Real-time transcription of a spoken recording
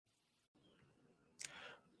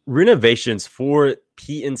Renovations for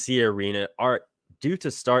PNC Arena are due to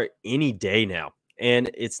start any day now. And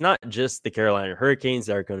it's not just the Carolina Hurricanes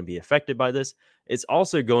that are going to be affected by this. It's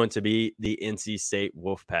also going to be the NC State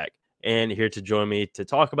Wolfpack. And here to join me to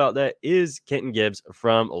talk about that is Kenton Gibbs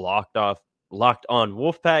from Locked On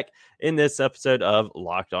Wolfpack in this episode of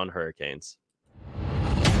Locked On Hurricanes.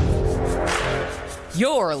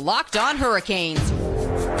 You're Locked On Hurricanes,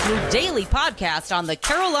 your daily podcast on the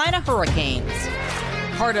Carolina Hurricanes.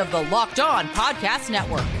 Part of the Locked On Podcast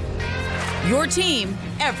Network. Your team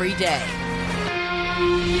every day.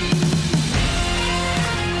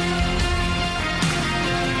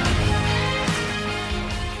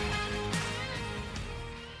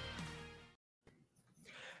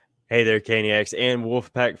 Hey there, Caniacs and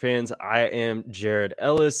Wolfpack fans. I am Jared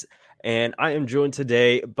Ellis, and I am joined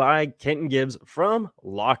today by Kenton Gibbs from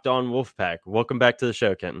Locked On Wolfpack. Welcome back to the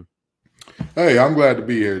show, Kenton. Hey, I'm glad to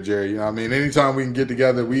be here, Jerry. I mean, anytime we can get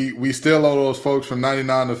together, we still owe those folks from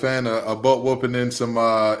 99 The Fan a butt whooping in some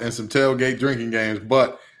tailgate drinking games.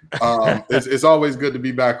 But it's always good to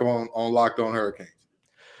be back on Locked On Hurricanes.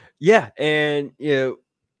 Yeah, and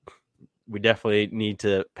we definitely need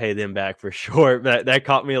to pay them back for sure. That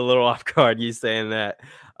caught me a little off guard, you saying that.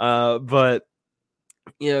 But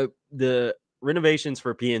the renovations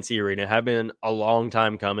for PNC Arena have been a long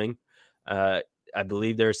time coming. I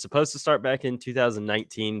believe they're supposed to start back in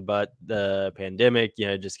 2019, but the pandemic,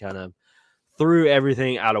 just kind of threw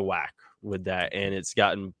everything out of whack with that. And it's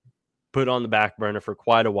gotten put on the back burner for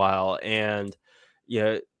quite a while. And,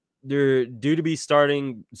 they're due to be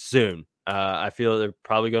starting soon. I feel they're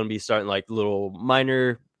probably going to be starting like little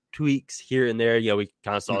minor tweaks here and there. We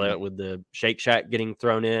kind of saw that with the Shake Shack getting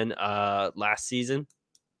thrown in last season.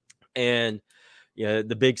 And,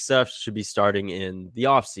 the big stuff should be starting in the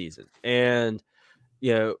off season. And,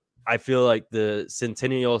 I feel like the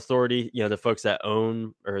Centennial Authority, the folks that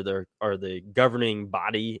own or are the governing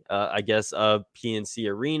body, I guess, of PNC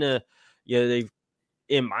Arena, they've,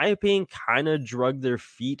 in my opinion, kind of drug their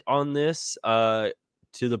feet on this to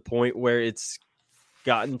the point where it's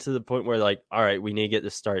gotten to the point where, like, all right, we need to get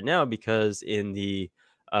this started now, because in the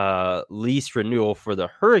lease renewal for the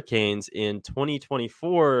Hurricanes in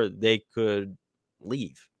 2024, they could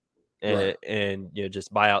leave. Right. And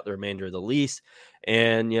just buy out the remainder of the lease.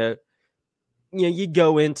 And you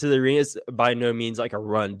go into the arena. It's by no means like a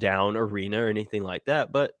rundown arena or anything like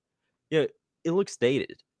that, but it looks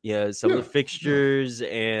dated. Some of the fixtures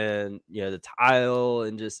and the tile,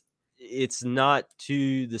 and just it's not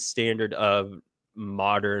to the standard of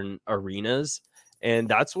modern arenas. And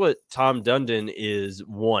that's what Tom Dundon is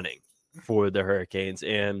wanting for the Hurricanes.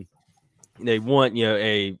 And they want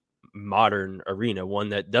a modern arena, one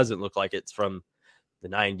that doesn't look like it's from the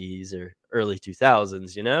 90s or early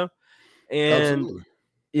 2000s, and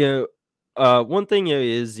Absolutely. One thing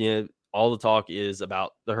is all the talk is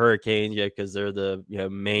about the Hurricanes, because they're the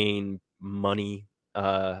main money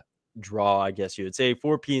draw, I guess you would say,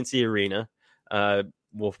 for PNC Arena.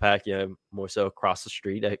 Wolfpack, more so across the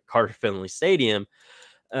street at Carter Finley Stadium.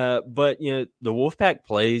 But the Wolfpack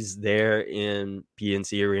plays there in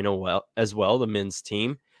PNC Arena as well, the men's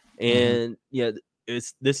team. And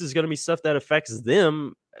this is going to be stuff that affects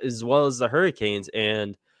them as well as the Hurricanes.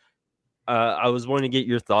 And I was wanting to get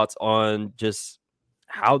your thoughts on just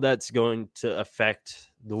how that's going to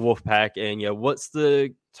affect the Wolfpack, and what's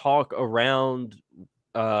the talk around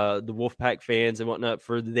the Wolfpack fans and whatnot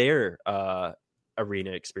for their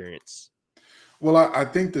arena experience. Well, I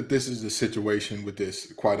think that this is the situation with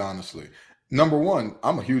this, quite honestly. Number one,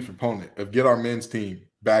 I'm a huge proponent of get our men's team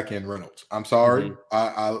back in Reynolds. I'm sorry.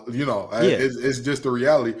 It's just the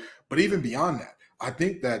reality. But even beyond that, I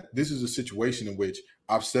think that this is a situation in which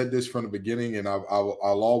I've said this from the beginning, and I'll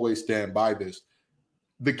always stand by this.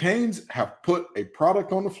 The Canes have put a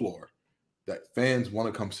product on the floor that fans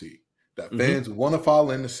want to come see, that fans want to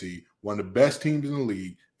follow in to see. One of the best teams in the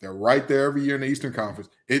league. They're right there every year in the Eastern Conference.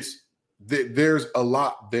 There's a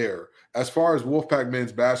lot there. As far as Wolfpack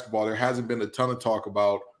men's basketball, there hasn't been a ton of talk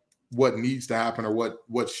about what needs to happen or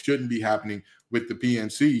what shouldn't be happening with the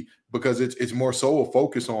PNC, because it's more so a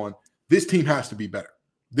focus on this team has to be better.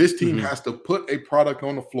 This team has to put a product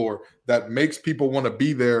on the floor that makes people want to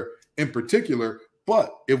be there in particular.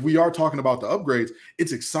 But if we are talking about the upgrades,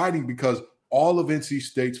 it's exciting because all of NC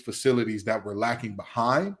State's facilities that were lacking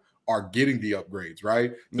behind are getting the upgrades,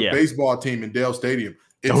 right? The baseball team in Dale Stadium.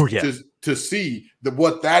 It's just to see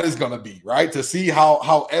what that is going to be, right? To see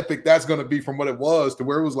how epic that's going to be from what it was to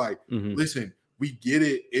where it was like, listen, we get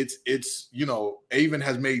it. It's Avon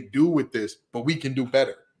has made do with this, but we can do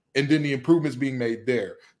better. and then the improvements being made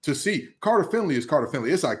there. To see Carter Finley is Carter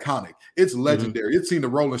Finley. It's iconic. It's legendary. It's seen the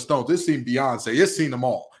Rolling Stones. It's seen Beyonce. It's seen them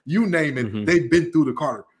all. You name it, they've been through the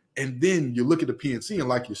Carter. And then you look at the PNC, and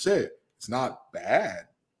like you said, it's not bad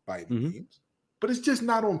by any means, but it's just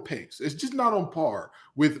not on pace. It's just not on par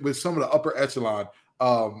with some of the upper echelon,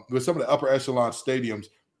 stadiums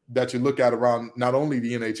that you look at around not only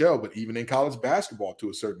the NHL, but even in college basketball to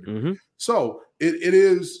a certain degree. So it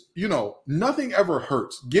is, nothing ever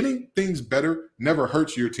hurts. Getting things better never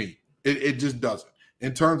hurts your team. It just doesn't.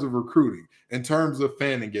 In terms of recruiting, in terms of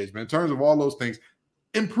fan engagement, in terms of all those things,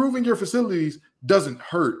 improving your facilities doesn't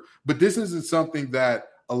hurt. But this isn't something that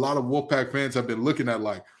a lot of Wolfpack fans have been looking at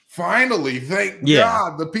like, finally, thank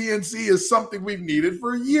God, the PNC is something we've needed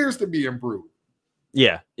for years to be improved.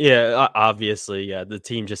 Yeah, obviously, the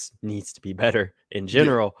team just needs to be better in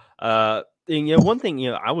general. And, one thing,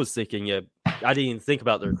 I was thinking, I didn't even think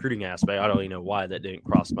about the recruiting aspect. I don't even know why that didn't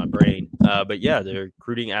cross my brain. But yeah, the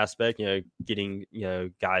recruiting aspect, getting,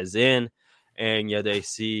 guys in, and, they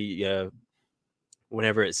see,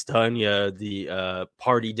 whenever it's done, the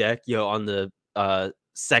party deck, on the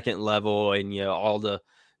second level, and, all the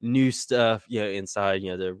new stuff, inside,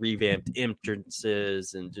 the revamped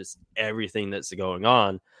entrances and just everything that's going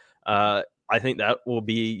on. I think that will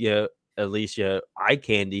be, at least, eye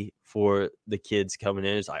candy for the kids coming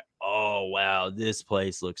in. It's like, oh, wow, this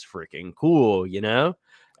place looks freaking cool,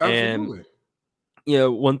 Absolutely.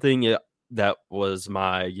 And, one thing that was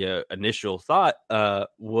my initial thought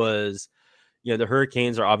was, the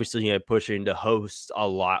Hurricanes are obviously, pushing to host a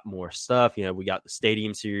lot more stuff. We got the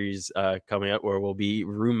Stadium Series coming up where we'll be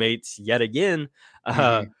roommates yet again,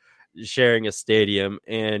 sharing a stadium.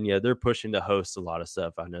 And, they're pushing to host a lot of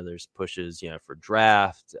stuff. I know there's pushes, for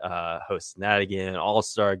draft, hosting that again,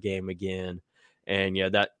 All-Star game again. And,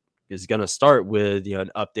 that is going to start with,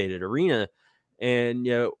 an updated arena. And,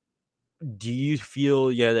 do you feel,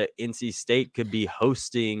 that NC State could be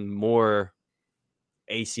hosting more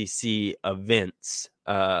ACC events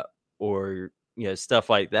or stuff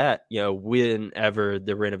like that, whenever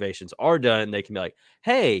the renovations are done, they can be like,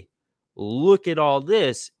 hey, look at all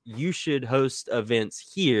this, you should host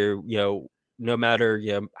events here, no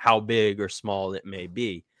matter how big or small it may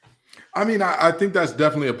be. I mean, I think that's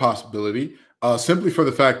definitely a possibility, simply for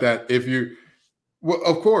the fact that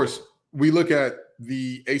of course we look at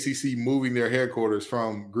the ACC moving their headquarters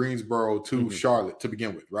from Greensboro to Charlotte to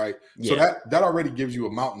begin with, right? So that already gives you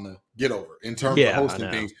a mountain to get over in terms of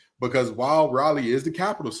hosting things, because while Raleigh is the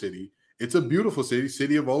capital city, it's a beautiful city.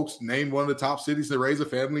 City of Oaks, named one of the top cities to raise a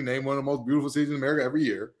family, named one of the most beautiful cities in America every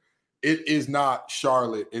year. It is not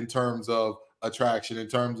Charlotte in terms of attraction, in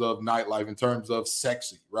terms of nightlife, in terms of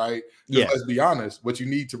sexy, right? Yeah. Let's be honest, what you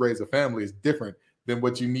need to raise a family is different than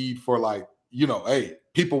what you need for, like, hey,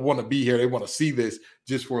 people want to be here. They want to see this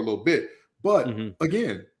just for a little bit. But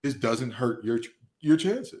again, this doesn't hurt your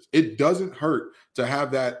chances. It doesn't hurt to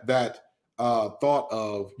have that thought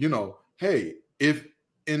of, hey, if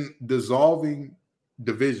in dissolving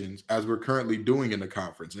divisions as we're currently doing in the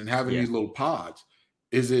conference and having these little pods,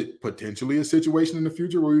 is it potentially a situation in the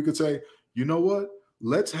future where we could say, you know what,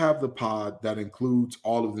 let's have the pod that includes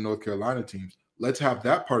all of the North Carolina teams. Let's have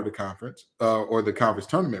that part of the conference or the conference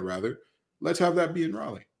tournament rather. Let's have that be in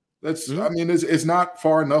Raleigh. I mean, it's not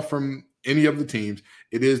far enough from any of the teams.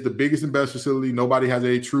 It is the biggest and best facility. Nobody has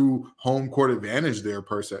a true home court advantage there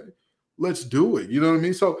per se. Let's do it. You know what I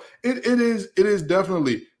mean? So it is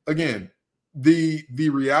definitely, again, the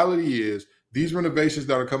reality is these renovations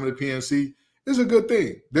that are coming to PNC is a good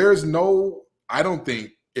thing. I don't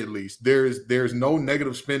think, at least, there's no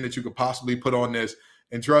negative spin that you could possibly put on this.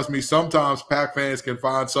 And trust me, sometimes Pack fans can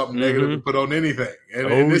find something negative to put on anything.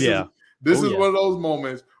 This is one of those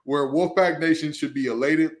moments where Wolfpack Nation should be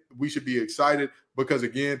elated. We should be excited because,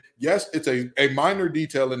 again, yes, it's a minor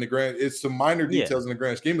detail in the grand. It's some minor details in the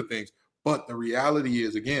grand scheme of things. But the reality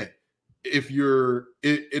is, again, if you're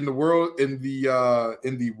in the world, in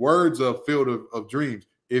the words of Field of Dreams,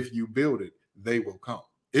 if you build it, they will come.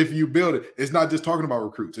 If you build it, it's not just talking about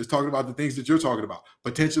recruits. It's talking about the things that you're talking about,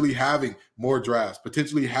 potentially having more drafts,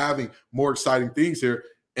 potentially having more exciting things here.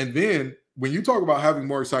 And then when you talk about having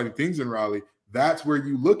more exciting things in Raleigh, that's where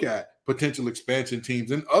you look at potential expansion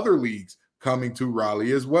teams in other leagues coming to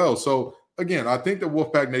Raleigh as well. So again, I think that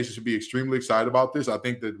Wolfpack Nation should be extremely excited about this. I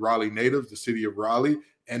think that Raleigh natives, the city of Raleigh,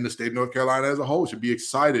 and the state of North Carolina as a whole should be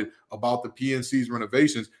excited about the PNC's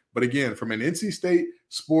renovations. But again, from an NC State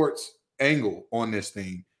sports angle on this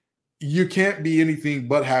thing, you can't be anything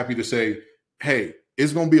but happy to say, hey,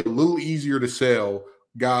 it's going to be a little easier to sell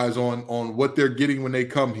guys on what they're getting when they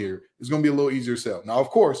come here. It's going to be a little easier to sell. Now, of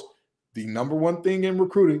course, the number one thing in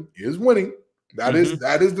recruiting is winning. That is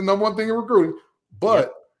the number one thing in recruiting.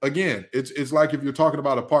 But again, it's like if you're talking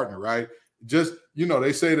about a partner, right? Just,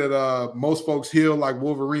 they say that most folks heal like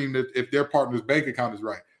Wolverine if their partner's bank account is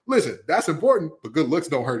right. Listen, that's important, but good looks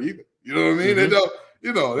don't hurt either. You know what I mean? They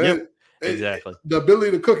don't, exactly. The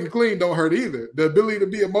ability to cook and clean don't hurt either. The ability to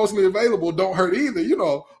be emotionally available don't hurt either.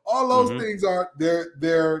 All those things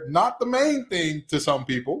they're not the main thing to some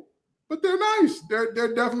people, but they're nice.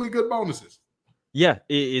 They're definitely good bonuses. Yeah,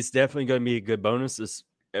 it's definitely going to be a good bonus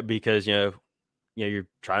because you're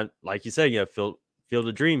trying, like you said, field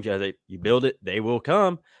the dreams. You build it, they will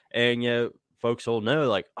come, and folks will know,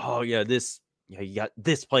 like, oh yeah, this you got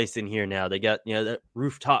this place in here now. They got that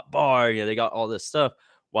rooftop bar. They got all this stuff.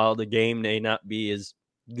 While the game may not be as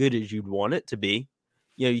good as you'd want it to be,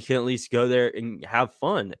 you can at least go there and have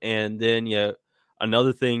fun. And then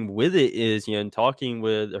another thing with it is, in talking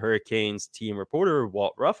with the Hurricanes team reporter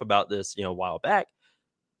Walt Ruff about this, a while back,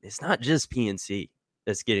 it's not just PNC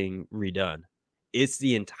that's getting redone. It's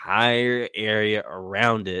the entire area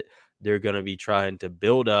around it. They're going to be trying to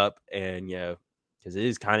build up, and because it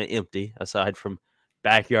is kind of empty aside from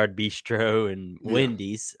Backyard Bistro and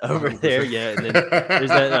Wendy's over 100%. There. Yeah, and then there's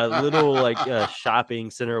that little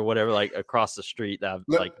shopping center or whatever, like across the street that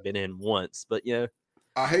I've been in once. But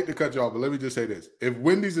I hate to cut you off, but let me just say this. If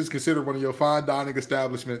Wendy's is considered one of your fine dining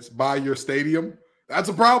establishments by your stadium, that's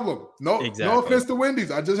a problem. No offense to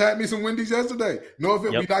Wendy's. I just had me some Wendy's yesterday. No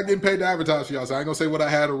offense. We're not getting paid to advertise for y'all, so I ain't going to say what I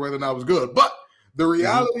had or whether or not it was good. But the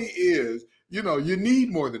reality is, you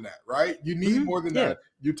need more than that, right? You need more than that.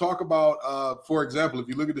 You talk about, for example, if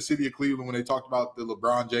you look at the city of Cleveland, when they talked about the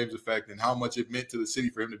LeBron James effect and how much it meant to the city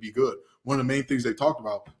for him to be good, one of the main things they talked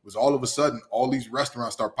about was all of a sudden, all these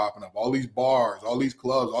restaurants start popping up, all these bars, all these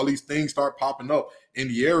clubs, all these things start popping up in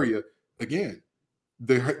the area. Again,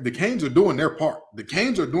 the Canes are doing their part. The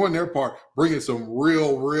Canes are doing their part, bringing some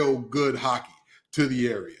real good hockey to the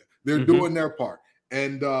area. They're doing their part.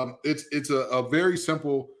 And it's a very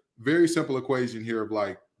simple equation here of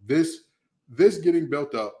like this getting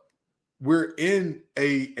built up. We're in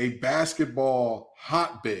a basketball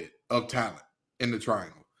hotbed of talent in the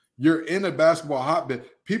Triangle. You're in a basketball hotbed.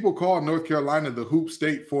 People call North Carolina the hoop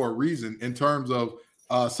state for a reason in terms of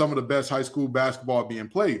some of the best high school basketball being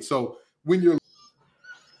played. So when you're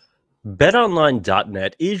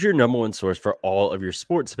BetOnline.net is your number one source for all of your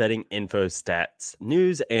sports betting info, stats,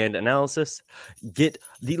 news, and analysis. Get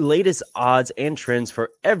the latest odds and trends for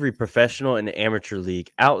every professional and amateur league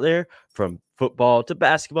out there, from football to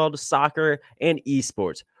basketball to soccer and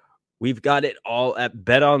esports. We've got it all at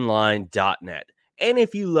BetOnline.net. And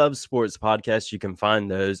if you love sports podcasts, you can find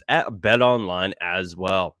those at BetOnline as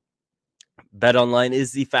well. BetOnline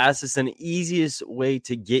is the fastest and easiest way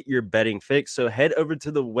to get your betting fix. So head over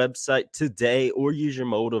to the website today or use your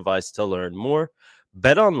mobile device to learn more.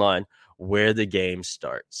 BetOnline, where the game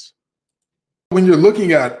starts. When you're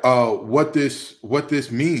looking at what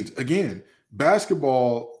this means, again,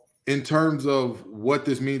 basketball in terms of what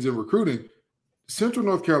this means in recruiting, Central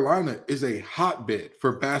North Carolina is a hotbed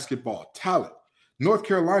for basketball talent. North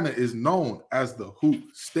Carolina is known as the hoop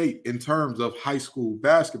state in terms of high school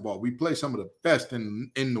basketball. We play some of the best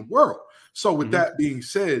in the world. So with that being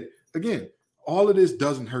said, again, all of this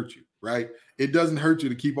doesn't hurt you, right? It doesn't hurt you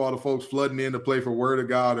to keep all the folks flooding in to play for Word of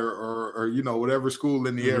God or whatever school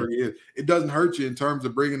in the area is. It doesn't hurt you in terms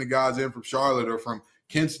of bringing the guys in from Charlotte or from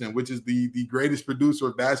Kinston, which is the greatest producer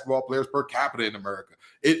of basketball players per capita in America.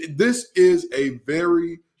 This is a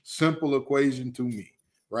very simple equation to me,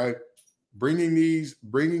 right? Bringing these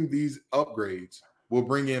upgrades will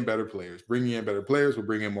bring in better players. Bringing in better players will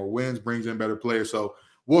bring in more wins, brings in better players. So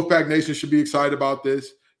Wolfpack Nation should be excited about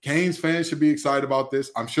this. Canes fans should be excited about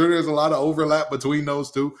this. I'm sure there's a lot of overlap between those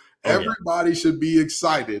two. Everybody should be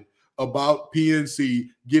excited about PNC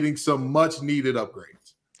getting some much needed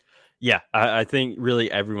upgrades. Yeah, I think really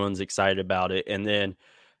everyone's excited about it. And then,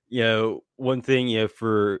 one thing,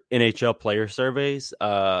 for NHL player surveys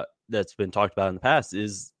that's been talked about in the past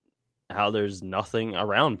is how there's nothing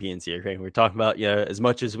around PNC. Okay? We're talking about, as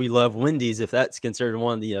much as we love Wendy's, if that's considered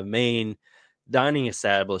one of the main dining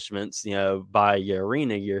establishments, by your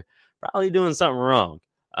arena, you're probably doing something wrong.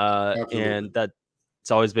 And that's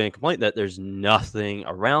always been a complaint that there's nothing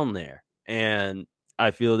around there. And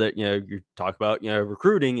I feel that, you talk about,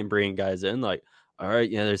 recruiting and bringing guys in, like, all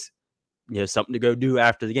right, there's, something to go do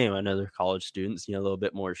after the game. I know they're college students, a little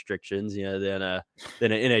bit more restrictions, than an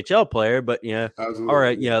NHL player, but, all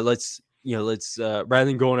right, let's rather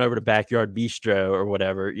than going over to Backyard Bistro or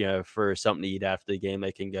whatever, for something to eat after the game,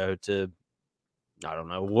 they can go to, I don't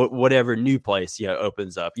know, whatever new place,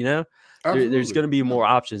 opens up, there's going to be more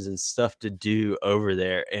options and stuff to do over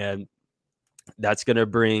there. And that's going to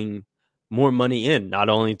bring more money in, not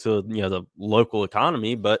only to, the local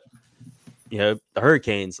economy, but, the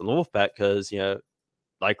Hurricanes and the Wolfpack, because,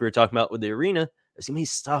 like we were talking about with the arena, there's going to be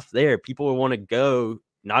stuff there. People will want to go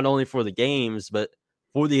not only for the games, but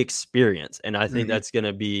for the experience. And I think that's going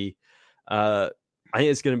to be, I think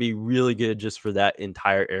it's going to be really good just for that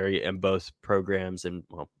entire area and both programs and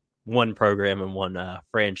one program and one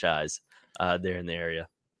franchise there in the area.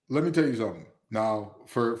 Let me tell you something. Now,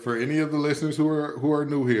 for any of the listeners who are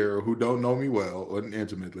new here or who don't know me well or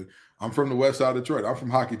intimately, I'm from the west side of Detroit. I'm from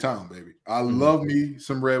Hockey Town, baby. I love me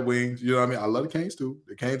some Red Wings. You know what I mean? I love the Canes too.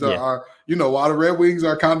 The Canes are while the Red Wings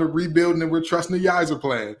are kind of rebuilding and we're trusting the Yzer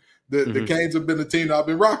plan, the Canes have been the team that I've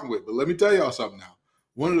been rocking with. But let me tell y'all something now.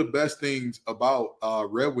 One of the best things about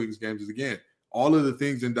Red Wings games is, again, all of the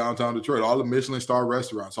things in downtown Detroit, all the Michelin star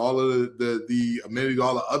restaurants, all of the amenities,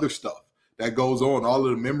 all the other stuff that goes on, all of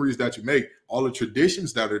the memories that you make, all the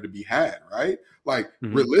traditions that are to be had, right? Like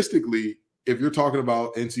realistically, if you're talking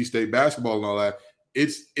about NC State basketball and all that,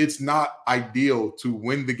 it's not ideal to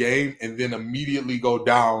win the game and then immediately go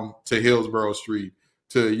down to Hillsborough Street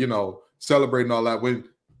to, celebrate and all that. When,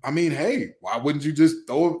 I mean, hey, why wouldn't you just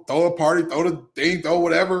throw a party, throw the thing, throw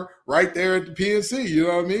whatever right there at the PNC? You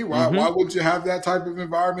know what I mean? Why wouldn't you have that type of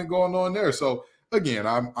environment going on there? So again,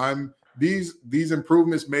 I'm these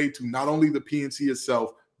improvements made to not only the PNC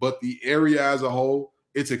itself, but the area as a whole,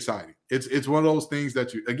 it's exciting. It's one of those things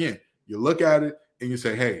that you look at it and you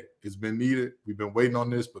say, hey, it's been needed. We've been waiting on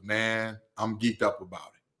this, but man, I'm geeked up about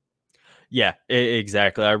it. Yeah,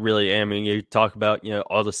 exactly. I really am. I mean, you talk about,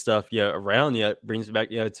 all the stuff, around you. It brings me back,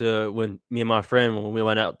 to when me and my friend, when we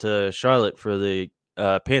went out to Charlotte for the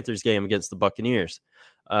Panthers game against the Buccaneers.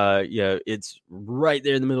 It's right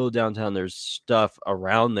there in the middle of downtown. There's stuff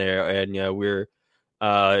around there. And, we're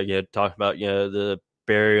talking about, the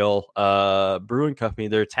Burial Brewing Company,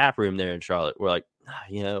 their tap room there in Charlotte. We're like,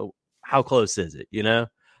 how close is it?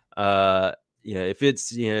 If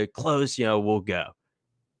it's, close, we'll go.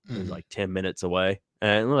 It was like 10 minutes away.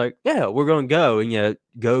 And we're like, yeah, we're going to go and,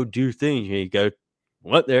 go do things. You go,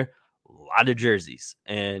 what there? A lot of jerseys.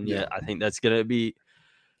 And I think that's going to be,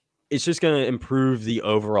 it's just going to improve the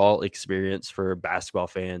overall experience for basketball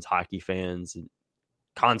fans, hockey fans, and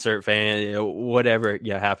concert fans, whatever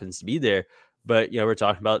happens to be there. But, we're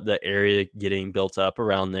talking about the area getting built up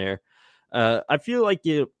around there. I feel like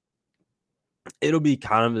it'll be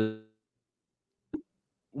kind of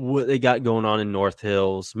what they got going on in North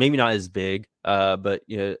Hills, maybe not as big, but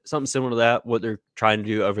something similar to that, what they're trying to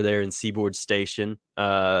do over there in Seaboard Station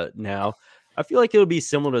now. I feel like it'll be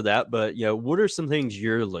similar to that, but what are some things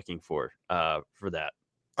you're looking for that?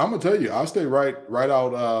 I'm gonna tell you, I'll stay right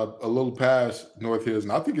out a little past North Hills,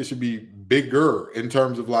 and I think it should be bigger in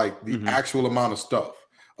terms of like the actual amount of stuff.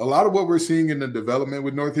 A lot of what we're seeing in the development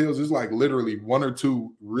with North Hills is like literally one or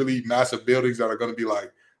two really massive buildings that are going to be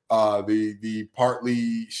like the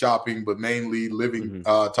partly shopping but mainly living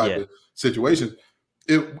type of situations.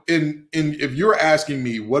 If you're asking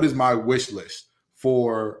me what is my wish list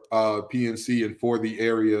for PNC and for the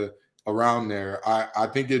area around there, I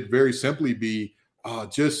think it'd very simply be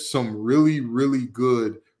just some really, really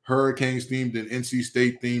good Hurricanes themed and NC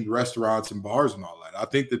State themed restaurants and bars and all that. I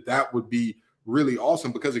think that would be really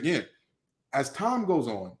awesome because, again, as time goes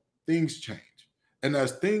on, things change. And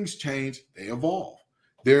as things change, they evolve.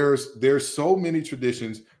 There's so many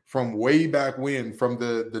traditions from way back when, from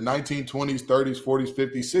the 1920s, 30s, 40s,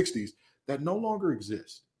 50s, 60s, that no longer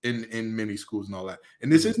exist in many schools and all that.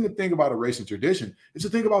 And this isn't a thing about erasing tradition. It's a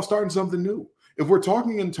thing about starting something new. If we're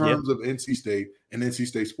talking in terms of NC State and NC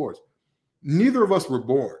State sports, neither of us were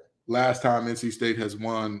born last time NC State has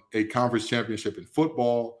won a conference championship in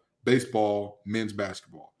football, baseball, men's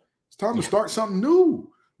basketball. It's time to start something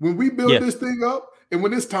new. When we build this thing up and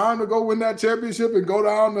when it's time to go win that championship and go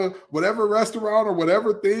down to whatever restaurant or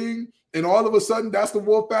whatever thing, and all of a sudden that's the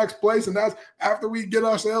Wolfpack's place, and that's after we get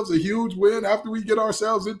ourselves a huge win, after we get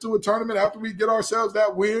ourselves into a tournament, after we get ourselves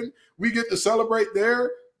that win, we get to celebrate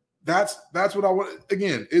there. That's what I want.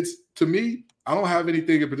 Again, it's, to me, I don't have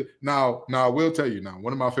anything in particular. Now, I will tell you now,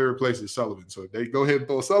 one of my favorite places is Sullivan. So they go ahead and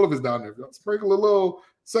throw Sullivan's down there. Sprinkle a little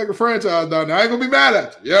second franchise down there. I ain't going to be mad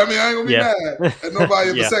at you. You know what I mean? I ain't going to be mad at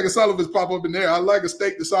nobody if the second Sullivan's pop up in there. I like a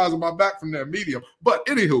steak the size of my back from there, medium. But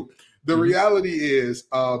anywho, the reality is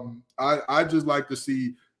I just like to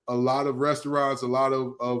see a lot of restaurants, a lot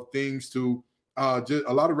of things to just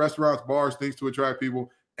a lot of restaurants, bars, things to attract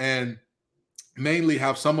people, and mainly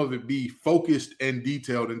have some of it be focused and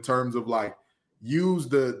detailed in terms of like use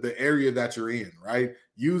the area that you're in, right?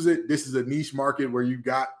 Use it. This is a niche market where you've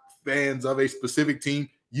got fans of a specific team.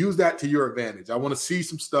 Use that to your advantage. I want to see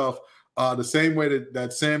some stuff the same way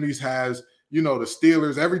that Sammy's has you know, the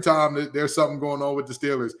Steelers, every time that there's something going on with the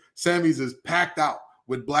Steelers, Sammy's is packed out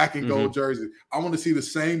with black and gold jerseys. I want to see the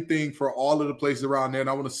same thing for all of the places around there. And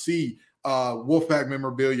I want to see Wolfpack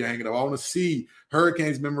memorabilia hanging up. I want to see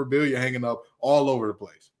Hurricanes memorabilia hanging up all over the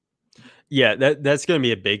place. Yeah, that's going to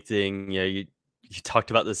be a big thing. You know, you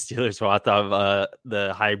talked about the Steelers. Well, I thought of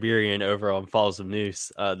the Hibernian over on Falls of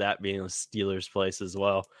Noose, that being a Steelers place as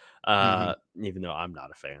well. Even though I'm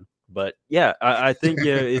not a fan, but yeah, I think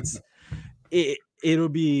it'll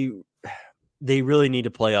be. They really need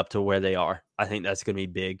to play up to where they are. I think that's going to be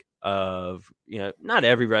big. Not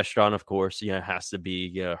every restaurant, of course, has to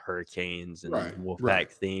be Hurricanes and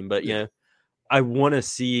Wolfpack theme, but I want to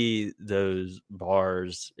see those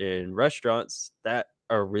bars and restaurants that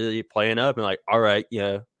are really playing up and like, all right,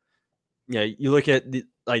 you look at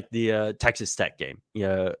the Texas Tech game,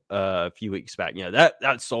 a few weeks back,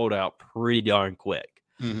 that sold out pretty darn quick,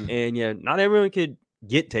 and not everyone could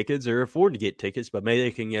get tickets or afford to get tickets, but maybe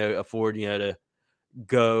they can afford to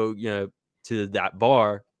go to that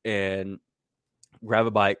bar and grab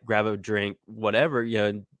a bite, grab a drink, whatever,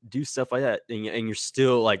 and do stuff like that, and you're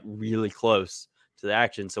still like really close to the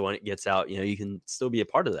action. So when it gets out, you can still be a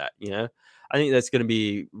part of that. I think that's going to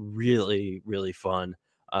be really, really fun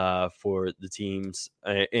for the teams.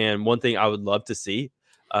 And one thing I would love to see,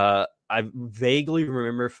 I vaguely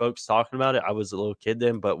remember folks talking about it. I was a little kid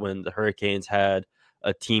then, but when the Hurricanes had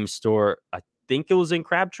a team store, I think it was in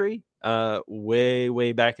Crabtree,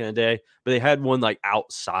 way back in the day, but they had one like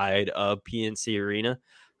outside of PNC Arena.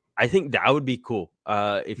 I think that would be cool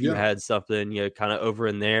if you had something kind of over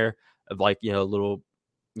in there of like a little,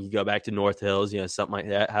 you go back to North Hills, something like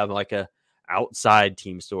that, have like a outside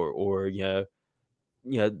team store, or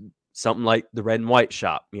something like the Red and White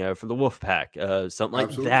shop for the Wolfpack, something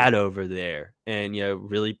like that over there, and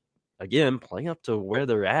really again playing up to where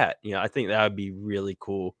they're at. I think that would be really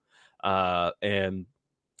cool. And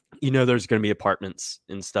there's going to be apartments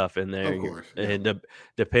and stuff in there, of course, and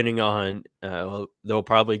depending on they'll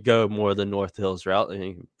probably go more the North Hills route, and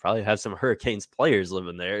you probably have some Hurricanes players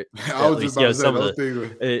living there. I was just about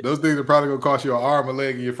to say, those things are probably going to cost you an arm, a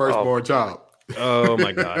leg, and your firstborn child. Oh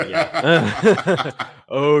my god, yeah.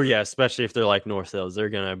 Oh yeah, especially if they're like North Hills, you're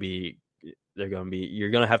going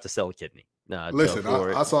to have to sell a kidney. Listen,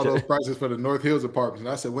 I saw those prices for the North Hills apartments, and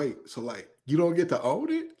I said, wait, so like you don't get to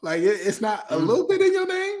own it? Like it's not a little bit in your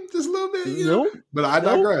name, just a little bit, Nope. But I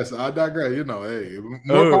digress. Hey,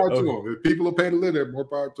 more power to them. If people are paying to live there, more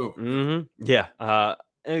power to them. Yeah.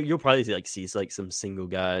 You'll probably see like some single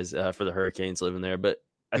guys for the Hurricanes living there, but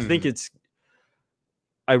I think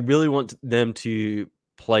I really want them to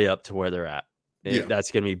play up to where they're at.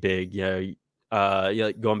 That's going to be big.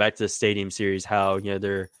 Going back to the Stadium Series, how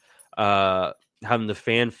they're having the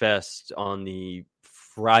Fan Fest on the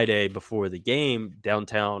Friday before the game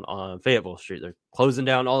downtown on Fayetteville Street. They're closing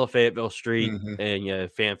down all of Fayetteville Street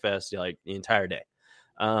and Fan Fest like the entire day.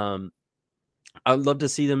 I'd love to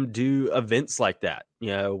see them do events like that,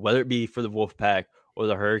 whether it be for the Wolfpack or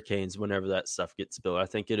the Hurricanes, whenever that stuff gets built. I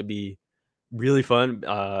think it'd be really fun,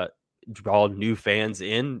 draw new fans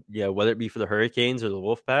in, whether it be for the Hurricanes or the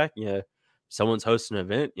Wolfpack. Someone's hosting an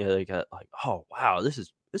event, they got like, oh wow, this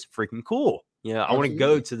is freaking cool. I want to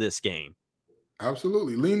go to this game.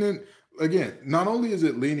 Absolutely. Lean in again. Not only is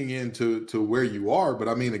it leaning into where you are, but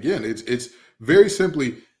I mean, again, it's very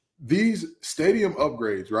simply these stadium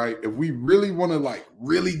upgrades, right? If we really want to like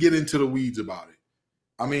really get into the weeds about it,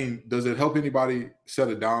 I mean, does it help anybody set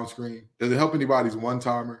a down screen? Does it help anybody's one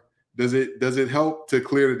timer? Does it help to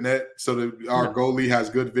clear the net so that our goalie has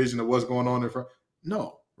good vision of what's going on in front?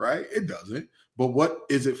 No, right? It doesn't. But what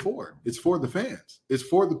is it for? It's for the fans. It's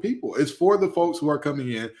for the people. It's for the folks who are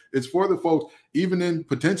coming in. It's for the folks even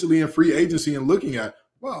potentially in free agency and looking at,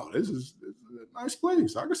 wow, this is a nice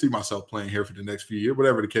place. I can see myself playing here for the next few years,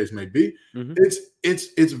 whatever the case may be.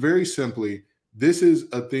 It's very simply, this is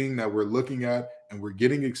a thing that we're looking at and we're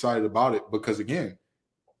getting excited about it because, again,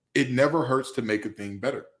 it never hurts to make a thing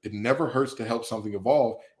better. It never hurts to help something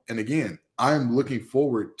evolve. And again, I'm looking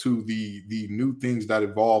forward to the new things that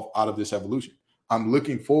evolve out of this evolution. I'm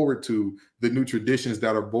looking forward to the new traditions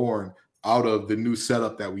that are born out of the new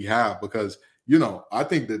setup that we have because, I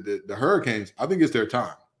think that the Hurricanes, I think it's their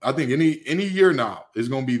time. I think any year now is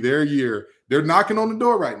going to be their year. They're knocking on the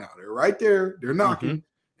door right now. They're right there. They're knocking.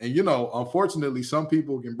 And, unfortunately, some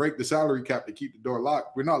people can break the salary cap to keep the door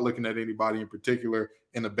locked. We're not looking at anybody in particular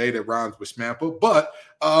in a bay that rhymes with Smampa. But,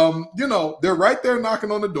 they're right there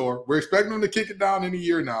knocking on the door. We're expecting them to kick it down in a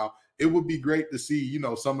year now. It would be great to see,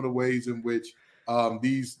 some of the ways in which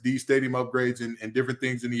these stadium upgrades and different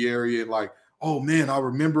things in the area and like oh man, I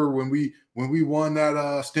remember when we won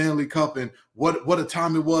that Stanley Cup, and what a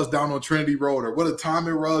time it was down on Trinity Road, or what a time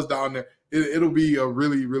it was down there. It'll be a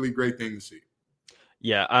really, really great thing to see.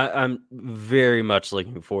 Yeah, I'm very much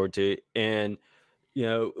looking forward to it. And,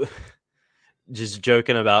 just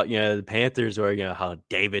joking about, the Panthers, or, how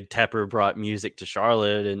David Tepper brought music to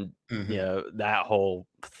Charlotte, and, that whole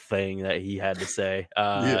thing that he had to say,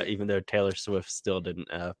 even though Taylor Swift still didn't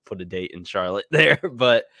put a date in Charlotte there.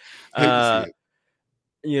 But, I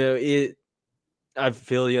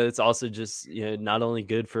feel, it's also just, not only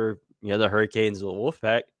good for, the Hurricanes and the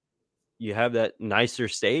Wolfpack. You have that nicer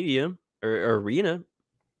stadium or arena.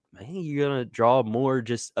 Man, you're gonna draw more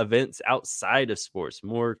just events outside of sports,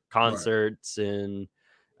 more concerts and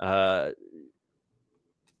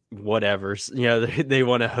whatever's they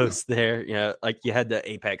want to host there. Like you had the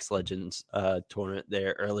Apex Legends tournament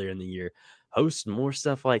there earlier in the year. Host more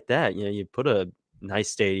stuff like that. You put a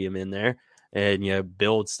nice stadium in there and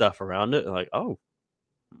build stuff around it. Like, oh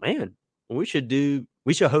man, we should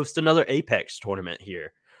host another Apex tournament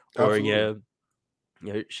here. Absolutely. Or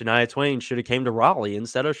Shania Twain should have came to Raleigh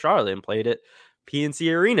instead of Charlotte and played at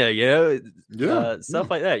PNC Arena, stuff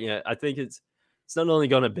like that. I think it's not only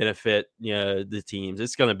going to benefit, the teams,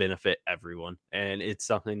 it's going to benefit everyone. And it's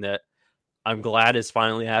something that I'm glad is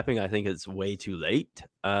finally happening. I think it's way too late.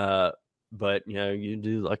 But, you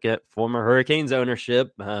do look at former Hurricanes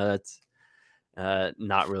ownership. That's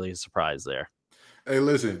not really a surprise there. Hey,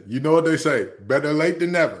 listen, you know what they say, better late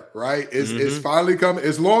than never, right? It's finally coming.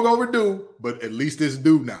 It's long overdue, but at least it's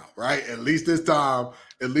due now, right? At least this time,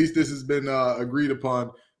 at least this has been agreed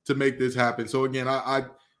upon to make this happen. So again,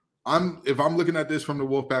 if I'm looking at this from the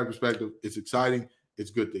Wolfpack perspective, it's exciting.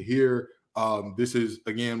 It's good to hear. This is,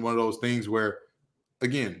 again, one of those things where,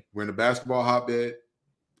 again, we're in a basketball hotbed.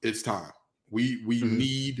 It's time. We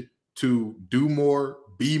need to do more,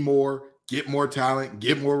 be more, get more talent,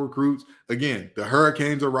 get more recruits. Again, the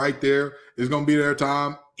Hurricanes are right there. It's going to be their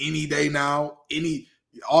time any day now.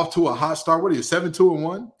 Off to a hot start. What are you,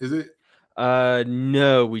 7-2-1? Is it?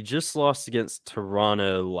 No, we just lost against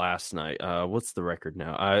Toronto last night. What's the record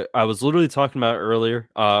now? I was literally talking about it earlier,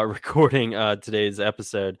 recording today's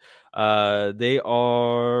episode. They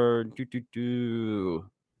are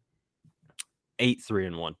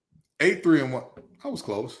 8-3-1. 8-3-1. I was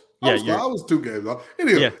close. I was 2 games off.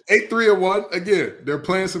 Anyway, 8-3-1. Again, they're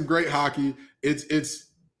playing some great hockey. It's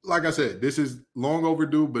like I said, this is long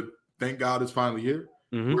overdue, but thank God it's finally here.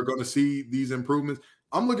 We're going to see these improvements.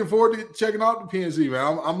 I'm looking forward to checking out the PNC,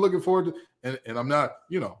 man. I'm looking forward to, and I'm not,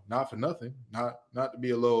 not for nothing, not to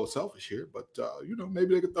be a little selfish here, but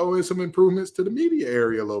maybe they could throw in some improvements to the media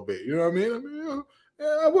area a little bit. You know what I mean?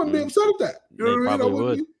 I wouldn't be upset at that. You know what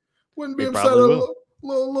I mean? Wouldn't be upset at a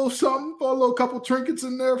little something, for a little couple trinkets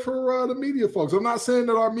in there for the media folks. I'm not saying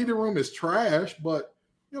that our media room is trash, but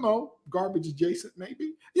garbage adjacent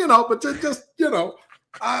maybe. But just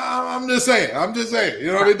I'm just saying. You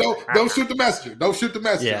know what I mean? Don't shoot the messenger. Don't shoot the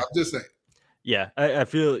messenger. I'm just saying. Yeah, I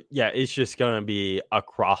feel it's just gonna be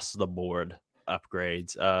across the board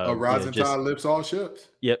upgrades. A rising tide lifts all ships.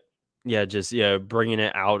 Yep. Yeah, just bringing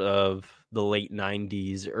it out of the late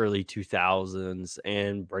 90s, early 2000s,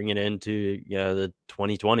 and bring it into the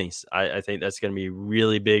 2020s. I think that's going to be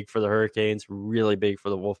really big for the Hurricanes, really big for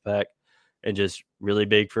the Wolfpack, and just really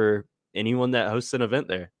big for anyone that hosts an event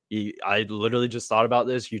there. I literally just thought about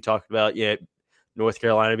this. You talked about North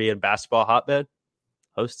Carolina being a basketball hotbed.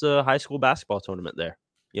 Host a high school basketball tournament there.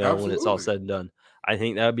 When it's all said and done. I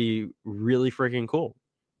think that would be really freaking cool.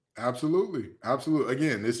 Absolutely.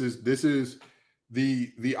 Again, this is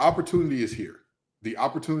the opportunity is here. The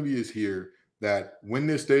opportunity is here that when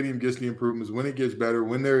this stadium gets the improvements, when it gets better,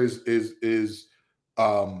 when there is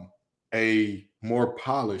a more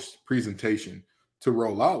polished presentation to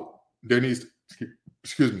roll out, there needs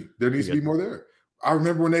to be more there. I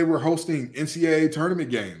remember when they were hosting NCAA tournament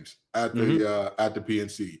games at the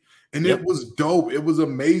PNC. And it was dope. It was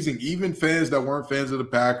amazing. Even fans that weren't fans of the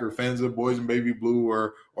Pack or fans of the boys in baby blue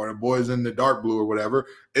or the boys in the dark blue or whatever,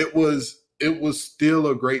 it was still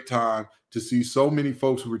a great time to see so many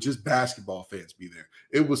folks who were just basketball fans be there.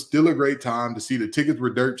 It was still a great time to see. The tickets were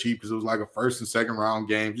dirt cheap because it was like a first and second round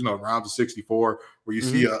game, rounds of 64, where you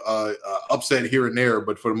see a upset here and there.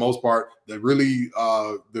 But for the most part, the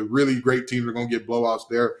really great teams are going to get blowouts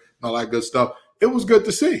there and all that good stuff. It was good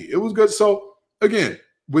to see. It was good. So again,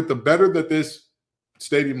 with the better that this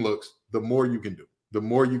stadium looks, the more you can do, the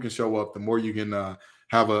more you can show up, the more you can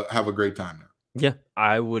have a great time there. Yeah,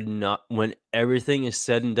 I would not, when everything is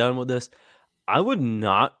said and done with this, I would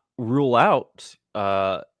not rule out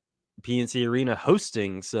PNC Arena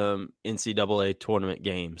hosting some NCAA tournament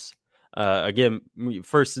games. Again,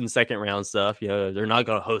 first and second round stuff, they're not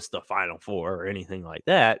going to host the Final Four or anything like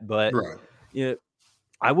that. But, right.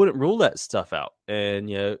 I wouldn't rule that stuff out. And,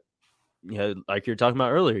 like you're talking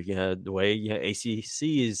about earlier, the way ACC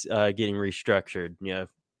is getting restructured,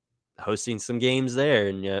 hosting some games there.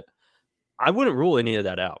 And I wouldn't rule any of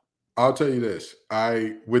that out. I'll tell you this.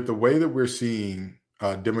 With the way that we're seeing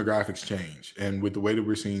demographics change and with the way that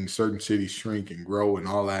we're seeing certain cities shrink and grow and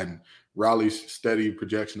all that, and Raleigh's steady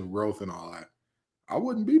projection of growth and all that, I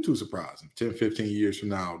wouldn't be too surprised if 10, 15 years from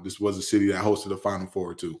now, this was a city that hosted a Final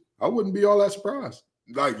Four or two. I wouldn't be all that surprised.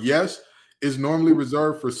 Like, yes, it's normally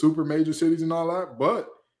reserved for super major cities and all that, but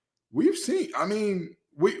we've seen,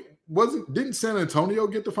 didn't San Antonio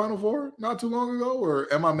get the Final Four not too long ago,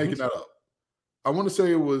 or am I making that up? I want to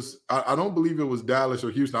say it was, I don't believe it was Dallas or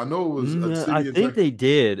Houston. I know it was a city. I think they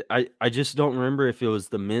did. I just don't remember if it was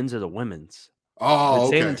the men's or the women's. Oh,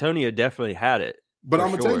 okay. San Antonio definitely had it. But I'm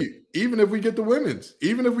gonna tell you, even if we get the women's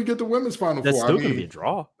Final Four, that's still gonna be a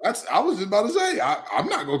draw. I was just about to say, I'm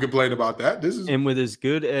not gonna complain about that. And with as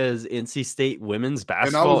good as NC State women's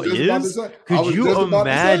basketball is, could you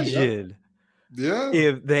imagine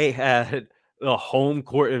if they had a home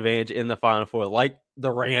court advantage in the Final Four, like the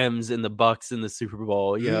Rams and the Bucks in the Super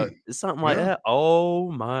Bowl, something like that? Oh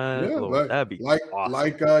my Lord, that'd be awesome.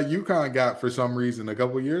 Like UConn got for some reason a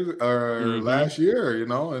couple years or last year, in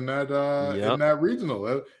that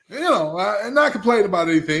regional, and not complaining about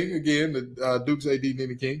anything. Again, the Duke's AD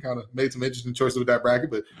Nene King kind of made some interesting choices with that bracket,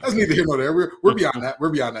 but that's neither here nor there. We're beyond that. We're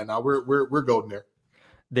beyond that now. We're golden there.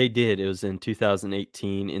 They did. It was in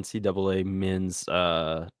 2018 NCAA men's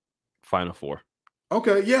Final Four.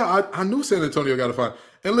 Okay, yeah, I knew San Antonio got a Final.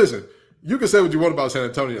 And listen, you can say what you want about San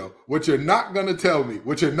Antonio. What you're not going to tell me,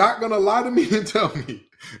 what you're not going to lie to me and tell me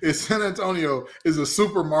is San Antonio is a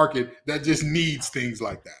supermarket that just needs things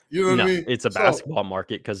like that. You know what I mean? It's a basketball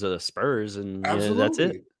market because of the Spurs, and that's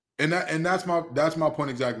it. And that's my point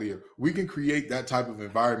exactly here. We can create that type of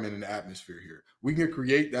environment and atmosphere here. We can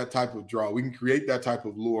create that type of draw. We can create that type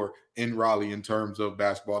of lure in Raleigh in terms of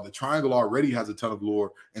basketball. The Triangle already has a ton of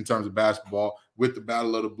lure in terms of basketball with the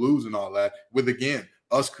Battle of the Blues and all that. With, again,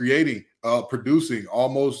 us creating, producing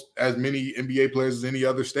almost as many NBA players as any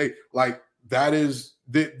other state. Like, that is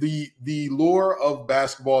the lure of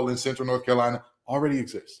basketball in Central North Carolina already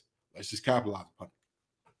exists. Let's just capitalize upon it.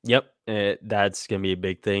 Yep, that's going to be a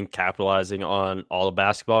big thing, capitalizing on all the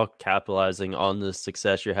basketball, capitalizing on the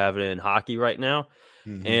success you're having in hockey right now.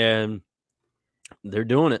 And they're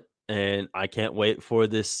doing it. And I can't wait for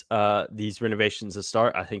these renovations to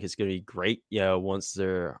start. I think it's going to be great. Once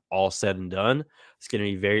they're all said and done, it's going to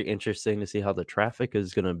be very interesting to see how the traffic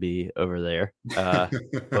is going to be over there.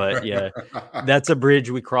 But yeah, that's a bridge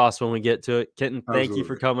we cross when we get to it. Kenton, thank you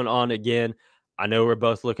for coming on again. I know we're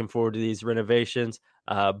both looking forward to these renovations.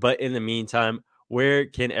 But in the meantime, where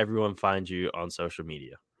can everyone find you on social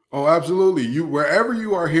media? Oh, absolutely. Wherever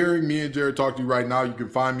you are hearing me and Jared talk to you right now, you can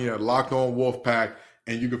find me at Locked On Wolfpack,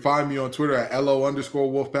 and you can find me on Twitter at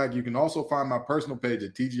LO_Wolfpack. You can also find my personal page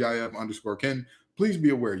at TGIF_Ken. Please be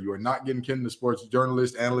aware, you are not getting Ken the sports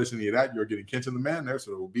journalist, analyst, any of that. You're getting Kenton the man there,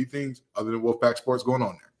 so there will be things other than Wolfpack Sports going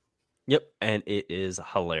on there. Yep, and it is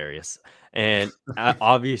hilarious. And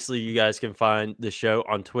obviously, you guys can find the show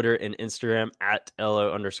on Twitter and Instagram at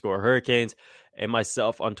LO_Hurricanes, and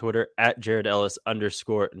myself on Twitter at Jared Ellis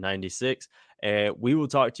 _96. And we will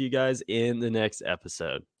talk to you guys in the next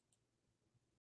episode.